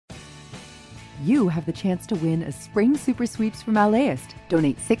you have the chance to win a spring super sweeps from LAist.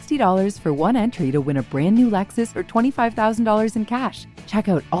 Donate $60 for one entry to win a brand new Lexus or $25,000 in cash. Check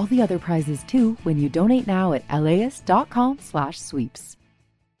out all the other prizes too when you donate now at LAist.com/sweeps.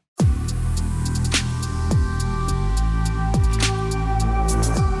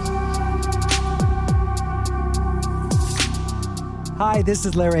 Hi, this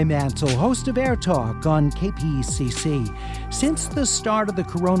is Larry Mansell, host of Air Talk on KPCC. Since the start of the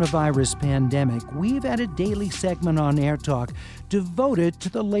coronavirus pandemic, we've had a daily segment on Air Talk devoted to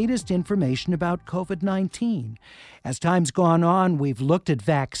the latest information about COVID-19. As time's gone on, we've looked at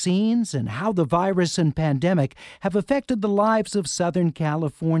vaccines and how the virus and pandemic have affected the lives of Southern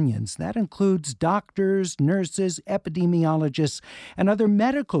Californians. That includes doctors, nurses, epidemiologists, and other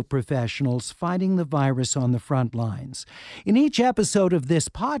medical professionals fighting the virus on the front lines. In each episode of this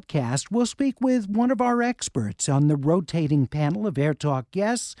podcast, we'll speak with one of our experts on the rotating panel of Air Talk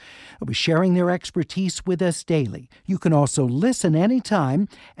guests who will be sharing their expertise with us daily. You can also listen anytime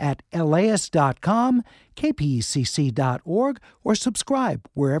at LAist.com, kpecc.org, or subscribe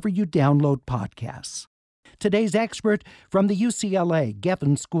wherever you download podcasts. Today's expert from the UCLA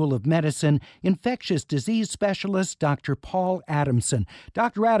Geffen School of Medicine, infectious disease specialist, Dr. Paul Adamson.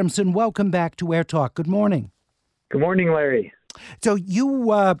 Dr. Adamson, welcome back to Air Talk. Good morning. Good morning, Larry. So you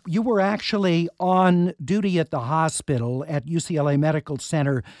were actually on duty at the hospital at UCLA Medical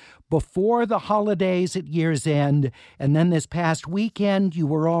Center before the holidays at year's end, and then this past weekend you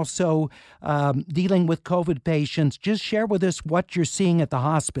were also dealing with COVID patients. Just share with us what you're seeing at the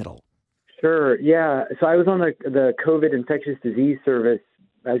hospital. Sure, yeah. So I was on the COVID infectious disease service,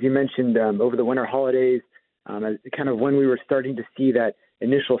 as you mentioned, over the winter holidays, kind of when we were starting to see that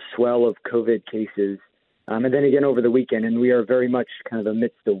initial swell of COVID cases. And then again over the weekend, and we are very much kind of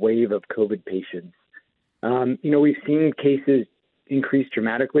amidst a wave of COVID patients. We've seen cases increase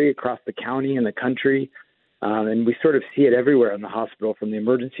dramatically across the county and the country, and we sort of see it everywhere in the hospital, from the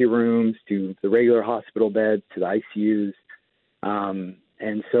emergency rooms to the regular hospital beds to the ICUs.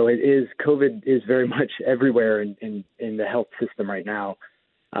 And so COVID is very much everywhere in the health system right now.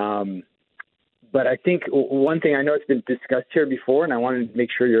 But I think one thing, I know it's been discussed here before, and I wanted to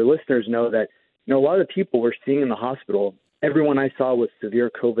make sure your listeners know that a lot of the people we're seeing in the hospital, everyone I saw with severe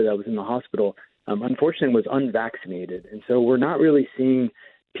COVID that was in the hospital, unfortunately was unvaccinated. And so we're not really seeing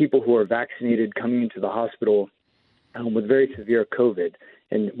people who are vaccinated coming into the hospital with very severe COVID.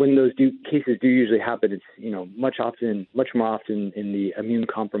 And when those cases do usually happen, it's, much more often in the immune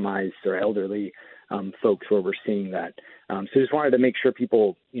compromised or elderly folks where we're seeing that. So just wanted to make sure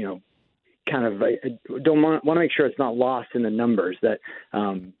people, kind of don't want to make sure it's not lost in the numbers that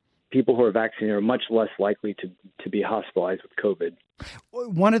people who are vaccinated are much less likely to be hospitalized with COVID.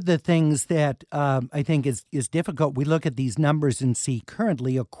 One of the things that I think is difficult, we look at these numbers and see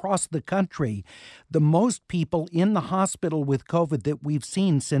currently across the country, the most people in the hospital with COVID that we've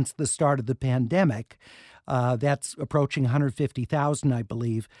seen since the start of the pandemic. That's approaching 150,000, I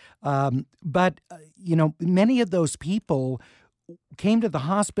believe. But many of those people came to the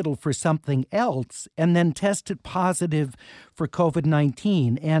hospital for something else and then tested positive for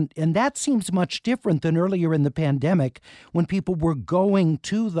COVID-19. And that seems much different than earlier in the pandemic when people were going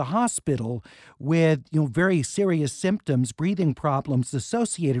to the hospital with, very serious symptoms, breathing problems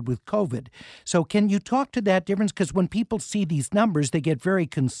associated with COVID. So can you talk to that difference? Because when people see these numbers, they get very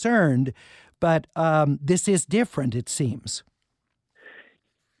concerned. But this is different, it seems.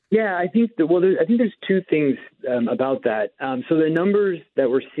 Yeah, I think there's two things about that. So the numbers that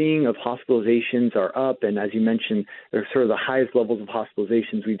we're seeing of hospitalizations are up, and as you mentioned, they're sort of the highest levels of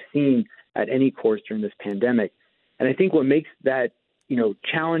hospitalizations we've seen at any course during this pandemic. And I think what makes that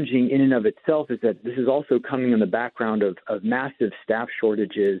challenging in and of itself is that this is also coming in the background of massive staff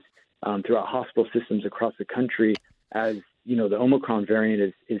shortages throughout hospital systems across the country, as the Omicron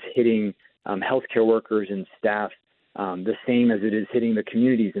variant is hitting healthcare workers and staff. The same as it is hitting the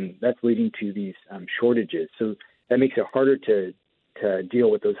communities, and that's leading to these shortages. So that makes it harder to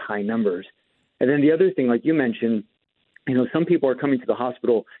deal with those high numbers. And then the other thing, like you mentioned, some people are coming to the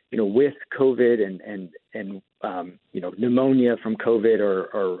hospital, with COVID and pneumonia from COVID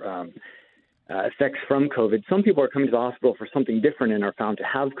or effects from COVID. Some people are coming to the hospital for something different and are found to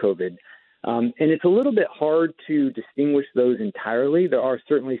have COVID. And it's a little bit hard to distinguish those entirely. There are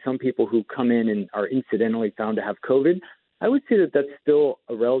certainly some people who come in and are incidentally found to have COVID. I would say that that's still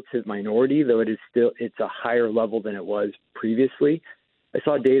a relative minority, though it's a higher level than it was previously. I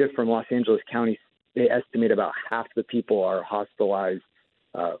saw data from Los Angeles County. They estimate about half the people are hospitalized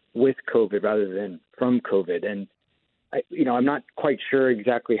with COVID rather than from COVID. And I'm not quite sure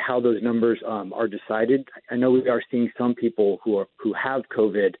exactly how those numbers are decided. I know we are seeing some people who have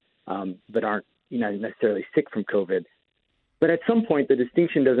COVID but aren't necessarily sick from COVID. But at some point, the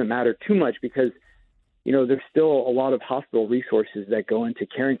distinction doesn't matter too much because, there's still a lot of hospital resources that go into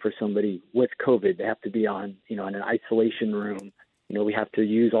caring for somebody with COVID. They have to be on, in an isolation room. We have to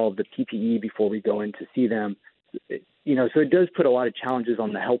use all of the PPE before we go in to see them. So it does put a lot of challenges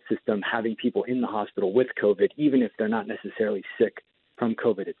on the health system having people in the hospital with COVID, even if they're not necessarily sick from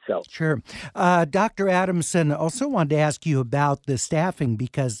COVID itself. Sure. Dr. Adamson, also wanted to ask you about the staffing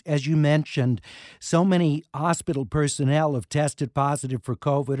because, as you mentioned, so many hospital personnel have tested positive for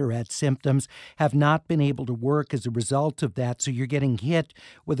COVID or had symptoms, have not been able to work as a result of that. So you're getting hit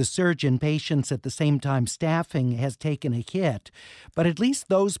with a surge in patients at the same time staffing has taken a hit. But at least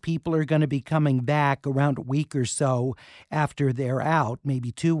those people are going to be coming back around a week or so after they're out,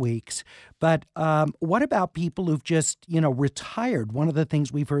 maybe 2 weeks. But what about people who've just, retired? One of the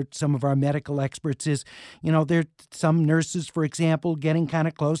things we've heard some of our medical experts is, there some nurses, for example, getting kind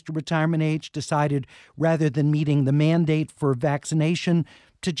of close to retirement age, decided rather than meeting the mandate for vaccination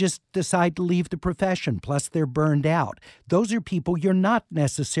to just decide to leave the profession. Plus, they're burned out. Those are people you're not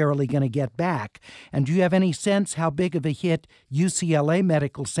necessarily going to get back. And do you have any sense how big of a hit UCLA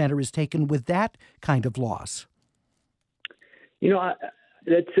Medical Center has taken with that kind of loss?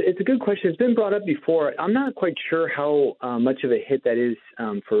 It's a good question. It's been brought up before. I'm not quite sure how much of a hit that is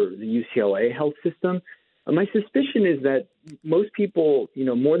for the UCLA health system. My suspicion is that most people,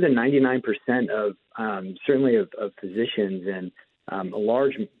 more than 99% of certainly of physicians and a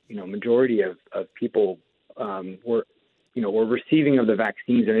large, majority of people were receiving of the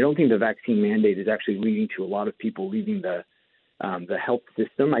vaccines. And I don't think the vaccine mandate is actually leading to a lot of people leaving the health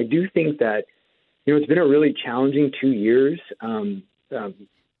system. I do think that, it's been a really challenging 2 years.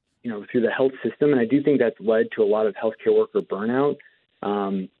 Through the health system. And I do think that's led to a lot of healthcare worker burnout.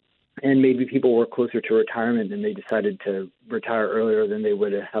 And maybe people were closer to retirement and they decided to retire earlier than they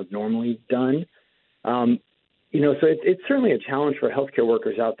would have normally done. So it's certainly a challenge for healthcare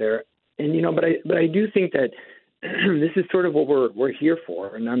workers out there. And, but I do think that this is sort of what we're here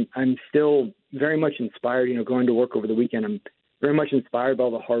for. And I'm still very much inspired, going to work over the weekend. I'm very much inspired by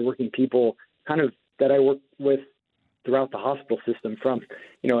all the hardworking people that I work with throughout the hospital system, from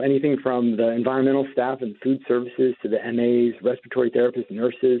anything from the environmental staff and food services to the MAs, respiratory therapists,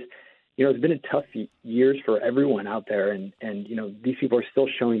 nurses. It's been a tough years for everyone out there, and these people are still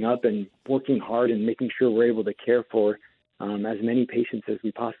showing up and working hard and making sure we're able to care for as many patients as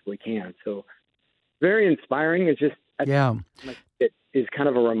we possibly can. So very inspiring. It's just it is kind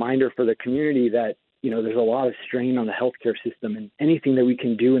of a reminder for the community that there's a lot of strain on the healthcare system, and anything that we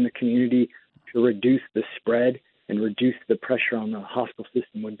can do in the community to reduce the spread and reduce the pressure on the hospital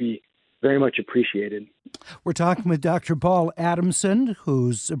system would be very much appreciated. We're talking with Dr. Paul Adamson,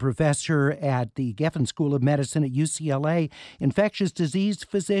 who's a professor at the Geffen School of Medicine at UCLA, infectious disease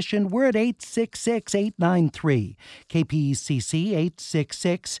physician. We're at 866-893-KPCC,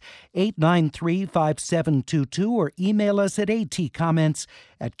 866-893-5722, or email us at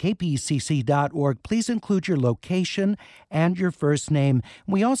atcomments@kpcc.org. Please include your location and your first name.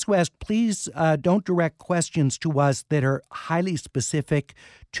 We also ask, please don't direct questions to us that are highly specific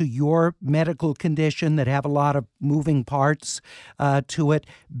to your medical condition that have a lot of moving parts to it.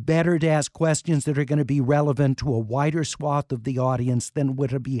 Better to ask questions that are going to be relevant to a wider swath of the audience than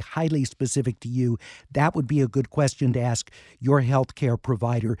would be highly specific to you. That would be a good question to ask your healthcare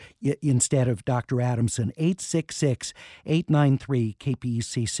provider instead of Dr. Adamson.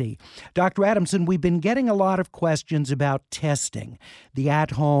 866-893-KPCC. Dr. Adamson, we've been getting a lot of questions about testing, the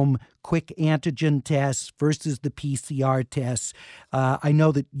at-home quick antigen tests versus the PCR tests. I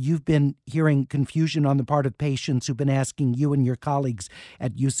know that you've been hearing confusion on the part of patients who've been asking you and your colleagues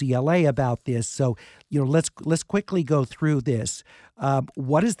at UCLA about this. So, let's quickly go through this.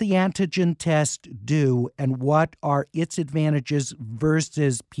 What does the antigen test do, and what are its advantages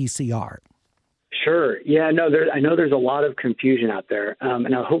versus PCR? Sure. Yeah, no, I know there's a lot of confusion out there,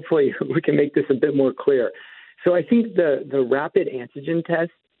 and hopefully we can make this a bit more clear. So I think the rapid antigen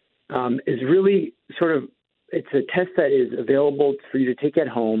test is really it's a test that is available for you to take at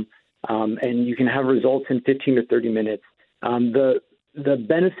home, and you can have results in 15 to 30 minutes. The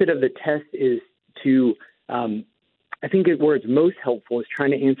benefit of the test is to, I think where it's most helpful is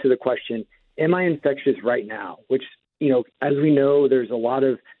trying to answer the question, am I infectious right now? Which, as we know, there's a lot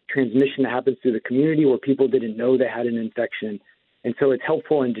of transmission that happens through the community where people didn't know they had an infection. And so it's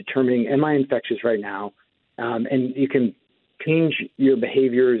helpful in determining, am I infectious right now? And you can change your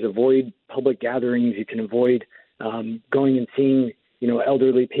behaviors, avoid public gatherings. You can avoid going and seeing,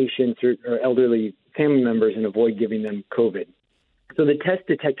 elderly patients or elderly family members and avoid giving them COVID. So the tests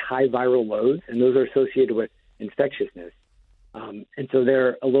detect high viral loads, and those are associated with infectiousness. And so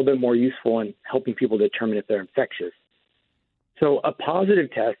they're a little bit more useful in helping people determine if they're infectious. So a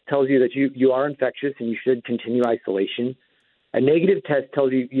positive test tells you that you are infectious and you should continue isolation. A negative test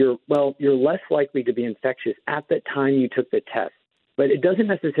tells you you're less likely to be infectious at the time you took the test, but it doesn't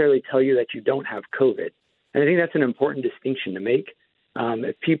necessarily tell you that you don't have COVID. And I think that's an important distinction to make.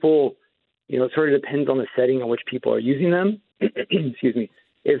 If people, it sort of depends on the setting in which people are using them. Excuse me.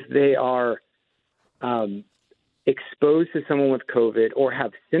 If they are exposed to someone with COVID or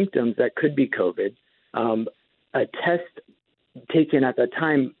have symptoms that could be COVID, a test taken at that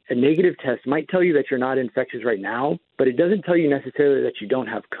time, a negative test might tell you that you're not infectious right now, but it doesn't tell you necessarily that you don't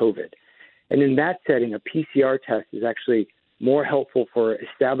have COVID. And in that setting, a PCR test is actually more helpful for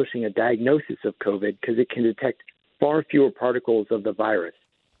establishing a diagnosis of COVID because it can detect far fewer particles of the virus.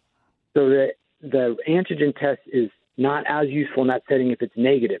 So the antigen test is not as useful in that setting if it's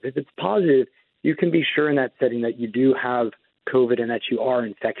negative. If it's positive, you can be sure in that setting that you do have COVID and that you are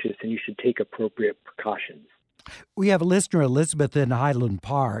infectious and you should take appropriate precautions. We have a listener, Elizabeth in Highland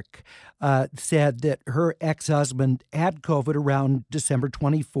Park, said that her ex-husband had COVID around December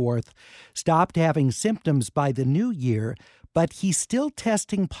 24th, stopped having symptoms by the new year, but he's still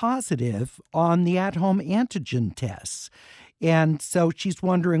testing positive on the at-home antigen tests. And so she's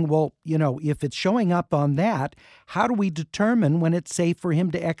wondering, well, if it's showing up on that, how do we determine when it's safe for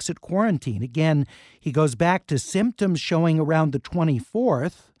him to exit quarantine? Again, he goes back to symptoms showing around the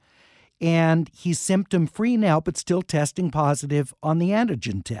 24th. And he's symptom-free now, but still testing positive on the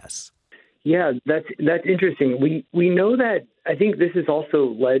antigen tests. Yeah, that's interesting. We know that. I think this has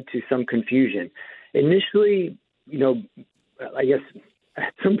also led to some confusion. Initially, I guess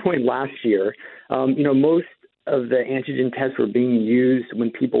at some point last year, most of the antigen tests were being used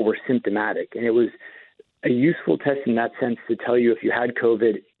when people were symptomatic, and it was a useful test in that sense to tell you if you had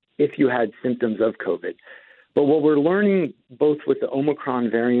COVID, if you had symptoms of COVID. But what we're learning, both with the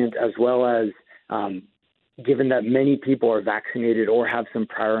Omicron variant as well as given that many people are vaccinated or have some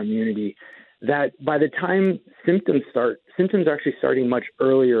prior immunity, that by the time symptoms are actually starting much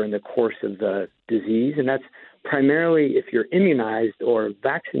earlier in the course of the disease. And that's primarily if you're immunized or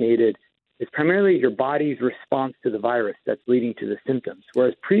vaccinated, it's primarily your body's response to the virus that's leading to the symptoms.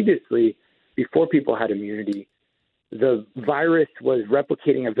 Whereas previously, before people had immunity, the virus was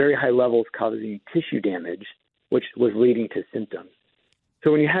replicating at very high levels, causing tissue damage, which was leading to symptoms.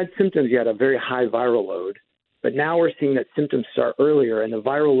 So when you had symptoms, you had a very high viral load. But now we're seeing that symptoms start earlier, and the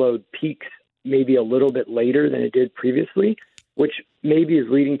viral load peaks maybe a little bit later than it did previously, which maybe is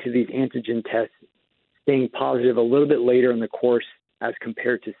leading to these antigen tests staying positive a little bit later in the course as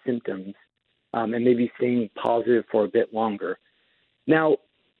compared to symptoms, and maybe staying positive for a bit longer. Now,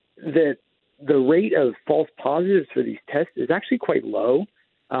 the rate of false positives for these tests is actually quite low.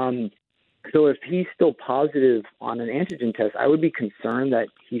 So if he's still positive on an antigen test, I would be concerned that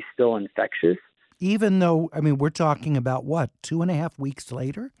he's still infectious. Even though, we're talking about 2.5 weeks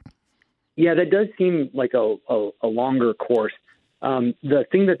later? Yeah, that does seem like a longer course. The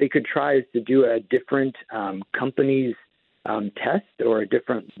thing that they could try is to do a different company's test or a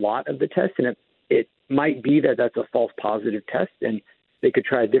different lot of the test. And it might be that that's a false positive test, and they could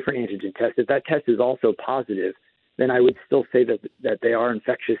try a different antigen test. If that test is also positive, then I would still say that they are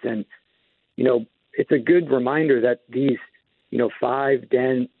infectious. And, it's a good reminder that these, 5,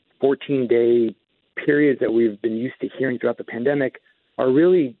 10, 14-day periods that we've been used to hearing throughout the pandemic are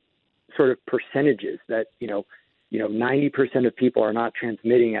really sort of percentages that, 90% of people are not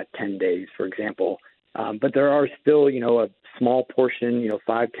transmitting at 10 days, for example. But there are still, a small portion,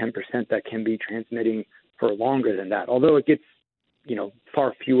 5, 10% that can be transmitting for longer than that, although it gets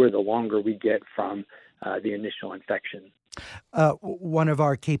far fewer the longer we get from the initial infection. One of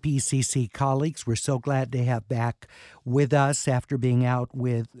our KPCC colleagues, we're so glad to have back with us after being out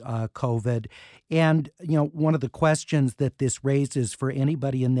with COVID. And, one of the questions that this raises for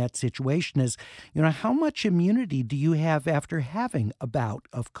anybody in that situation is, how much immunity do you have after having a bout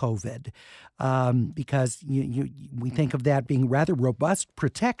of COVID? Because we think of that being rather robust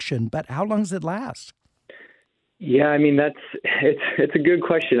protection, but how long does it last? Yeah, it's a good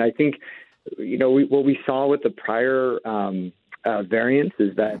question. I think, what we saw with the prior variants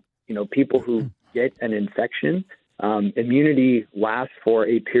is that, people who get an infection, immunity lasts for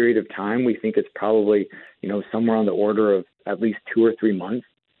a period of time. We think it's probably, somewhere on the order of at least 2 or 3 months,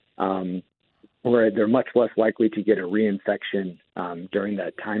 where they're much less likely to get a reinfection during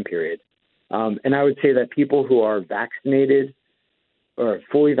that time period. And I would say that people who are vaccinated or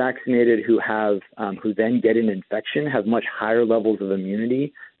fully vaccinated who then get an infection have much higher levels of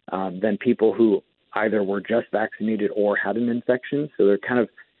immunity than people who either were just vaccinated or had an infection. So they're kind of,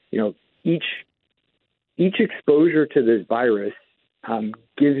 each each exposure to this virus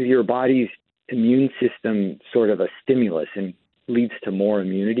gives your body's immune system sort of a stimulus and leads to more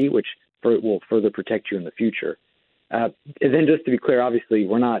immunity, which will further protect you in the future. And then just to be clear, obviously,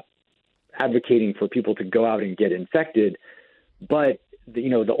 we're not advocating for people to go out and get infected, but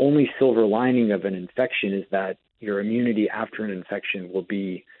the only silver lining of an infection is that your immunity after an infection will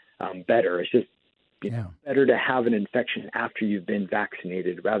be better. It's just better to have an infection after you've been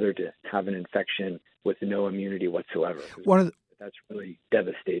vaccinated rather to have an infection with no immunity whatsoever. That's really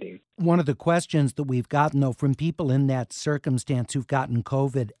devastating. One of the questions that we've gotten, though, from people in that circumstance who've gotten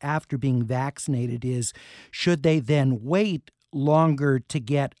COVID after being vaccinated is, should they then wait longer to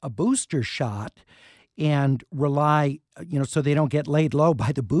get a booster shot and rely, so they don't get laid low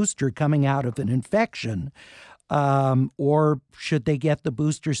by the booster coming out of an infection? Or should they get the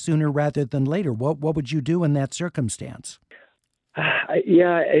booster sooner rather than later? What would you do in that circumstance? I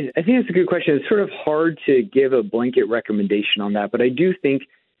think that's a good question. It's sort of hard to give a blanket recommendation on that, but I do think,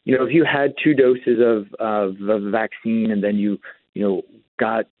 if you had 2 doses of the vaccine and then you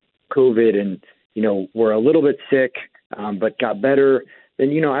got COVID and, were a little bit sick, but got better,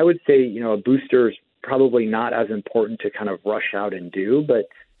 then, I would say, a booster is probably not as important to kind of rush out and do, but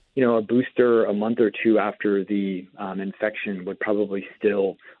a booster a month or 2 after the infection would probably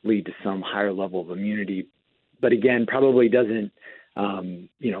still lead to some higher level of immunity. But again, probably doesn't,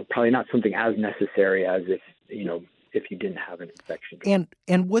 probably not something as necessary as if you didn't have an infection.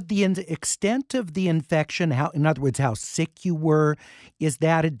 And would the extent of the infection, in other words, how sick you were, is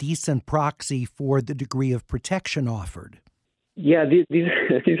that a decent proxy for the degree of protection offered? Yeah, these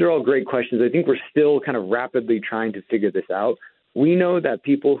are all great questions. I think we're still kind of rapidly trying to figure this out. We know that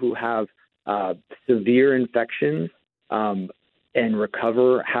people who have severe infections and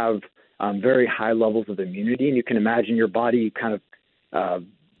recover have very high levels of immunity, and you can imagine your body kind of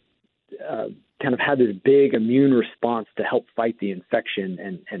had this big immune response to help fight the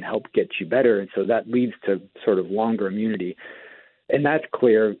infection and help get you better, and so that leads to sort of longer immunity, and that's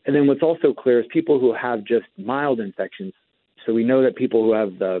clear. And then what's also clear is people who have just mild infections. So we know that people who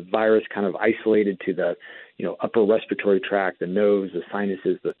have the virus kind of isolated to the upper respiratory tract, the nose, the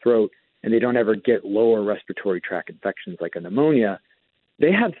sinuses, the throat, and they don't ever get lower respiratory tract infections like a pneumonia,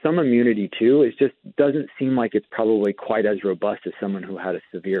 they have some immunity too. It just doesn't seem like it's probably quite as robust as someone who had a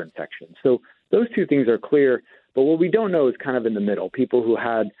severe infection. So those 2 things are clear, but what we don't know is kind of in the middle. People who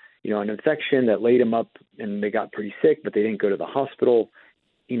had, an infection that laid them up and they got pretty sick, but they didn't go to the hospital.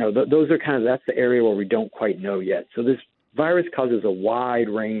 Those are that's the area where we don't quite know yet. So this virus causes a wide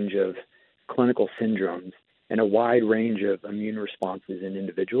range of clinical syndromes and a wide range of immune responses in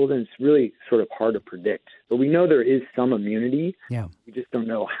individuals, and it's really sort of hard to predict. But we know there is some immunity. Yeah. We just don't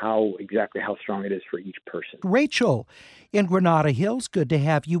know how strong it is for each person. Rachel in Granada Hills, good to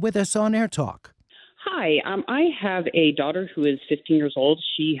have you with us on Air Talk. Hi, I have a daughter who is 15 years old.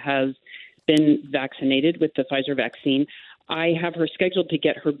 She has been vaccinated with the Pfizer vaccine. I have her scheduled to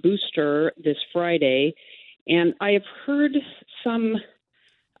get her booster this Friday, and I have heard some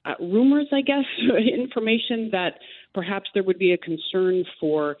rumors, I guess, information that perhaps there would be a concern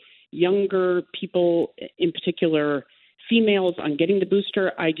for younger people, in particular females, on getting the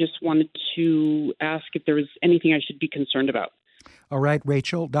booster. I just wanted to ask if there was anything I should be concerned about. All right,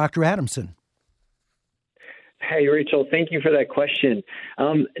 Rachel. Dr. Adamson. Hey, Rachel, thank you for that question.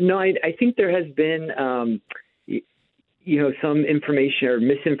 No, I think there has been, some information or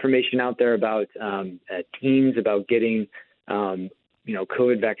misinformation out there about teens about getting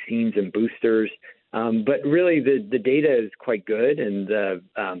COVID vaccines and boosters. But really, the data is quite good, and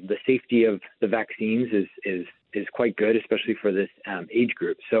the safety of the vaccines is quite good, especially for this age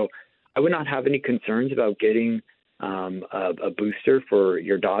group. So I would not have any concerns about getting a booster for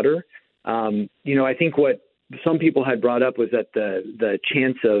your daughter. I think what some people had brought up was that the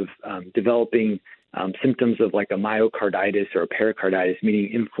chance of developing symptoms of like a myocarditis or a pericarditis,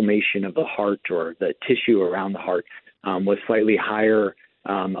 meaning inflammation of the heart or the tissue around the heart, was slightly higher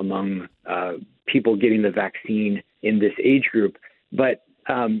among people getting the vaccine in this age group. But,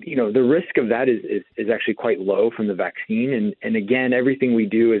 the risk of that is actually quite low from the vaccine. And again, everything we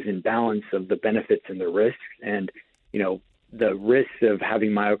do is in balance of the benefits and the risks. And, the risks of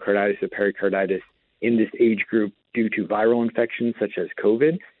having myocarditis or pericarditis in this age group due to viral infections such as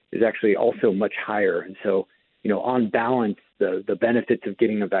COVID is actually also much higher. And so, on balance, the benefits of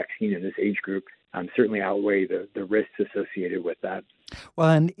getting a vaccine in this age group certainly outweigh the risks associated with that.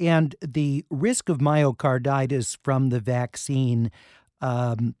 Well, and the risk of myocarditis from the vaccine,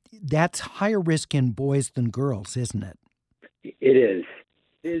 that's higher risk in boys than girls, isn't it? It is.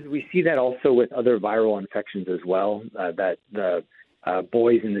 We see that also with other viral infections as well, that the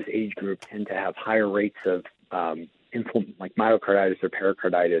boys in this age group tend to have higher rates of like myocarditis or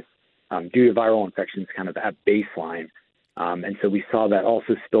pericarditis due to viral infections kind of at baseline. And so we saw that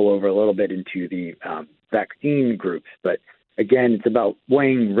also spill over a little bit into the vaccine groups. But again, it's about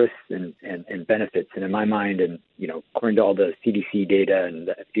weighing risks and benefits. And in my mind, and according to all the CDC data and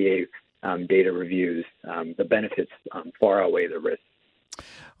the FDA data reviews, the benefits far outweigh the risks.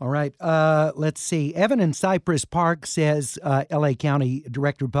 All right. Let's see. Evan in Cypress Park says L.A. County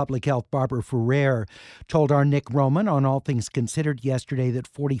Director of Public Health Barbara Ferrer told our Nick Roman on All Things Considered yesterday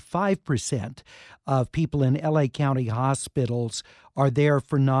that 45% of people in L.A. County hospitals are there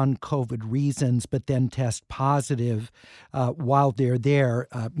for non-COVID reasons, but then test positive while they're there.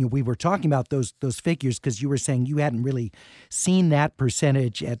 We were talking about those figures because you were saying you hadn't really seen that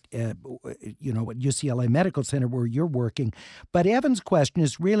percentage at UCLA Medical Center where you're working. But Evan's question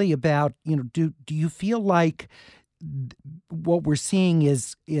is really about, do you feel like what we're seeing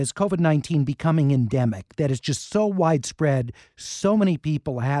is COVID-19 becoming endemic, that it's just so widespread, so many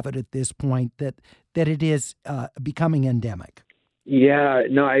people have it at this point that it is becoming endemic? Yeah,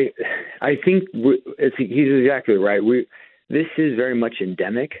 no, I think he's exactly right. This is very much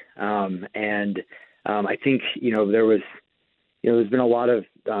endemic, and I think there's been a lot of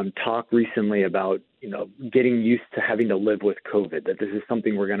talk recently about getting used to having to live with COVID. That this is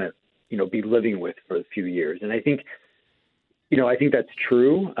something we're going to be living with for a few years, and I think that's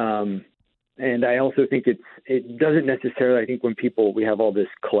true. And I also think it doesn't necessarily. I think when we have all this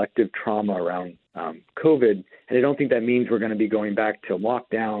collective trauma around COVID, and I don't think that means we're going to be going back to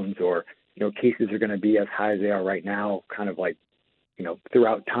lockdowns or cases are going to be as high as they are right now, kind of like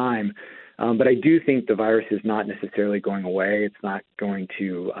throughout time. But I do think the virus is not necessarily going away. It's not going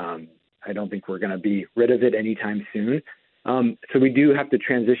to. I don't think we're going to be rid of it anytime soon. So we do have to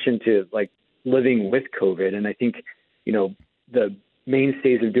transition to living with COVID, and I think the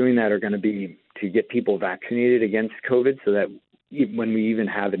mainstays of doing that are going to be to get people vaccinated against COVID so that when we even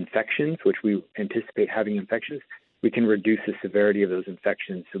have infections, which we anticipate having infections, we can reduce the severity of those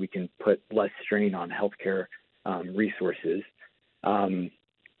infections so we can put less strain on healthcare resources. And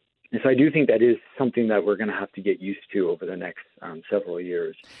so I do think that is something that we're going to have to get used to over the next several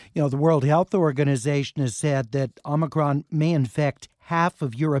years. The World Health Organization has said that Omicron may infect half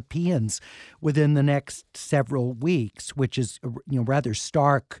of Europeans within the next several weeks, which is rather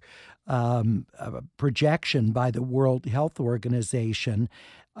stark projection by the World Health Organization.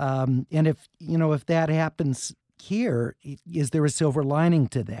 And if that happens here, is there a silver lining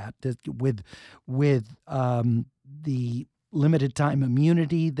to that? With the limited time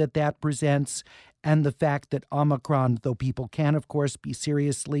immunity that presents, and the fact that Omicron, though people can, of course, be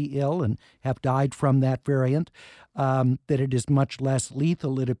seriously ill and have died from that variant, that it is much less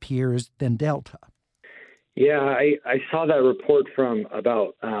lethal, it appears, than Delta. Yeah, I saw that report from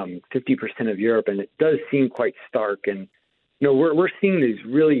about 50% of Europe, and it does seem quite stark. And we're seeing these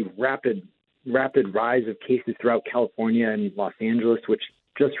really rapid rise of cases throughout California and Los Angeles, which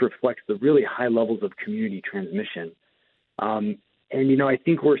just reflects the really high levels of community transmission. And I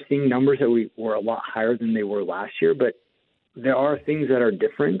think we're seeing numbers that were a lot higher than they were last year, but there are things that are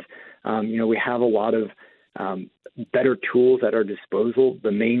different. We have a lot of better tools at our disposal.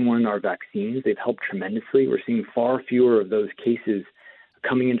 The main one are vaccines. They've helped tremendously. We're seeing far fewer of those cases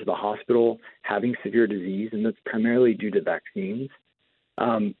coming into the hospital having severe disease, and that's primarily due to vaccines.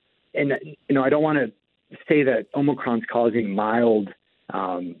 And I don't want to say that Omicron's causing mild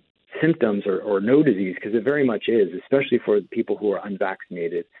symptoms or no disease, because it very much is, especially for people who are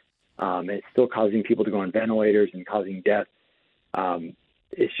unvaccinated. It's still causing people to go on ventilators and causing death.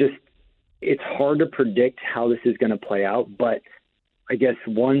 It's hard to predict how this is going to play out, but I guess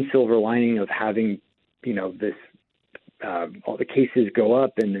one silver lining of having, this all the cases go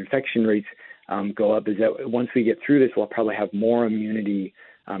up and infection rates go up is that once we get through this, we'll probably have more immunity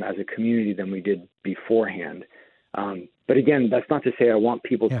as a community than we did beforehand. But again, that's not to say I want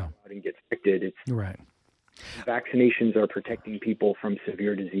people to go out and get infected. It's right. Vaccinations are protecting people from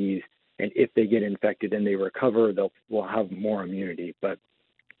severe disease, and if they get infected and they recover, we'll have more immunity. But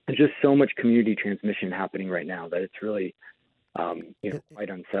there's just so much community transmission happening right now that it's really quite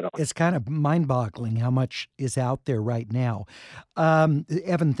unsettling. It's kind of mind-boggling how much is out there right now.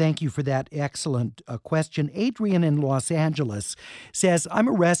 Evan, thank you for that excellent question. Adrian in Los Angeles says, I'm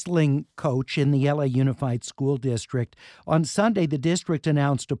a wrestling coach in the LA Unified School District. On Sunday, the district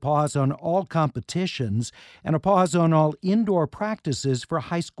announced a pause on all competitions and a pause on all indoor practices for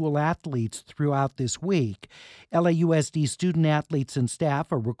high school athletes throughout this week. LAUSD student athletes and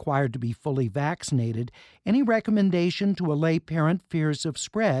staff are required to be fully vaccinated. Any recommendation to allay parent fears of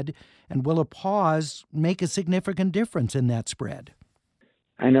spread, and will a pause make a significant difference in that spread?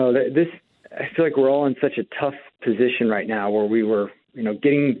 I know that I feel like we're all in such a tough position right now where we were,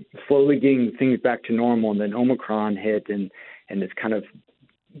 slowly getting things back to normal, and then Omicron hit and it's kind of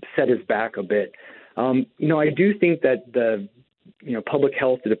set us back a bit. I do think that the public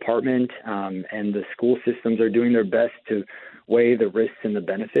health department and the school systems are doing their best to weigh the risks and the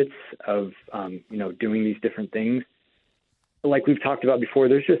benefits of, doing these different things. Like we've talked about before,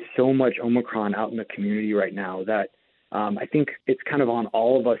 there's just so much Omicron out in the community right now that I think it's kind of on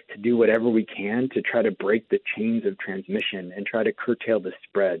all of us to do whatever we can to try to break the chains of transmission and try to curtail the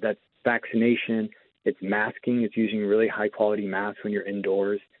spread. That's vaccination, it's masking, it's using really high quality masks when you're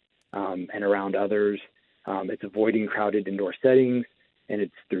indoors and around others. It's avoiding crowded indoor settings, and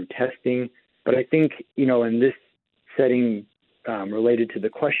it's through testing. But I think, in this setting related to the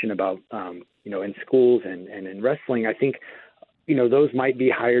question about, in schools and in wrestling, I think, those might be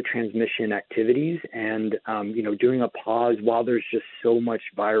higher transmission activities, and, doing a pause while there's just so much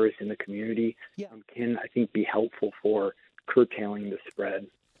virus in the community can, I think, be helpful for curtailing the spread.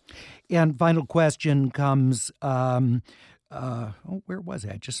 And final question comes, where was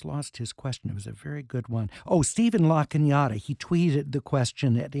I? I just lost his question. It was a very good one. Oh, Stephen LaCagnata, he tweeted the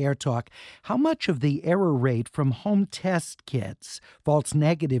question at Air Talk. How much of the error rate from home test kits, false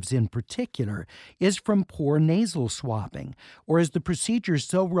negatives in particular, is from poor nasal swabbing? Or is the procedure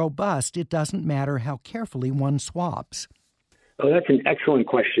so robust it doesn't matter how carefully one swabs? Oh, that's an excellent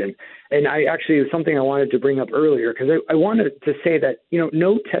question. And it was something I wanted to bring up earlier, because I wanted to say that,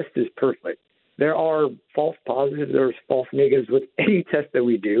 no test is perfect. There are false positives, there's false negatives with any test that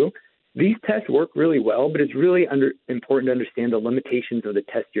we do. These tests work really well, but it's really important to understand the limitations of the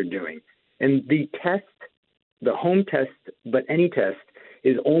test you're doing. And the home test, but any test,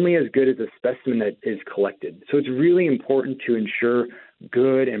 is only as good as the specimen that is collected. So it's really important to ensure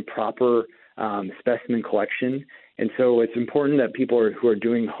good and proper specimen collection. And so it's important that people who are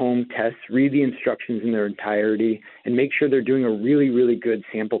doing home tests read the instructions in their entirety and make sure they're doing a really, really good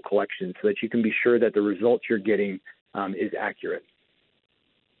sample collection so that you can be sure that the results you're getting is accurate.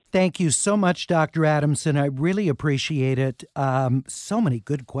 Thank you so much, Dr. Adamson. I really appreciate it. So many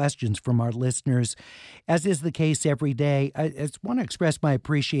good questions from our listeners, as is the case every day. I just want to express my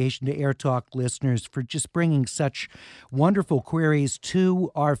appreciation to Air Talk listeners for just bringing such wonderful queries to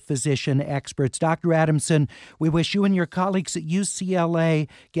our physician experts. Dr. Adamson, we wish you and your colleagues at UCLA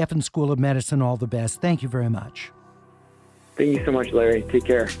Geffen School of Medicine all the best. Thank you very much. Thank you so much, Larry. Take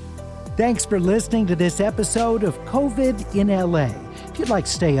care. Thanks for listening to this episode of COVID in LA. If you'd like to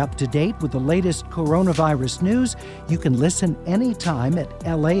stay up to date with the latest coronavirus news, you can listen anytime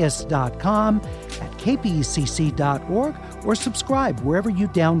at laist.com, at kpecc.org, or subscribe wherever you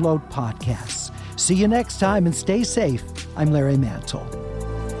download podcasts. See you next time and stay safe. I'm Larry Mantle.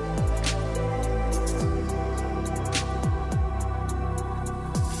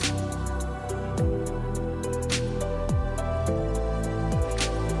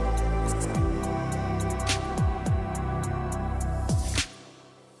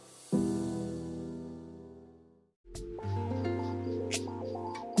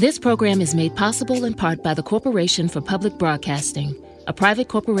 This program is made possible in part by the Corporation for Public Broadcasting, a private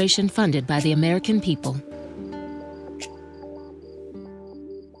corporation funded by the American people.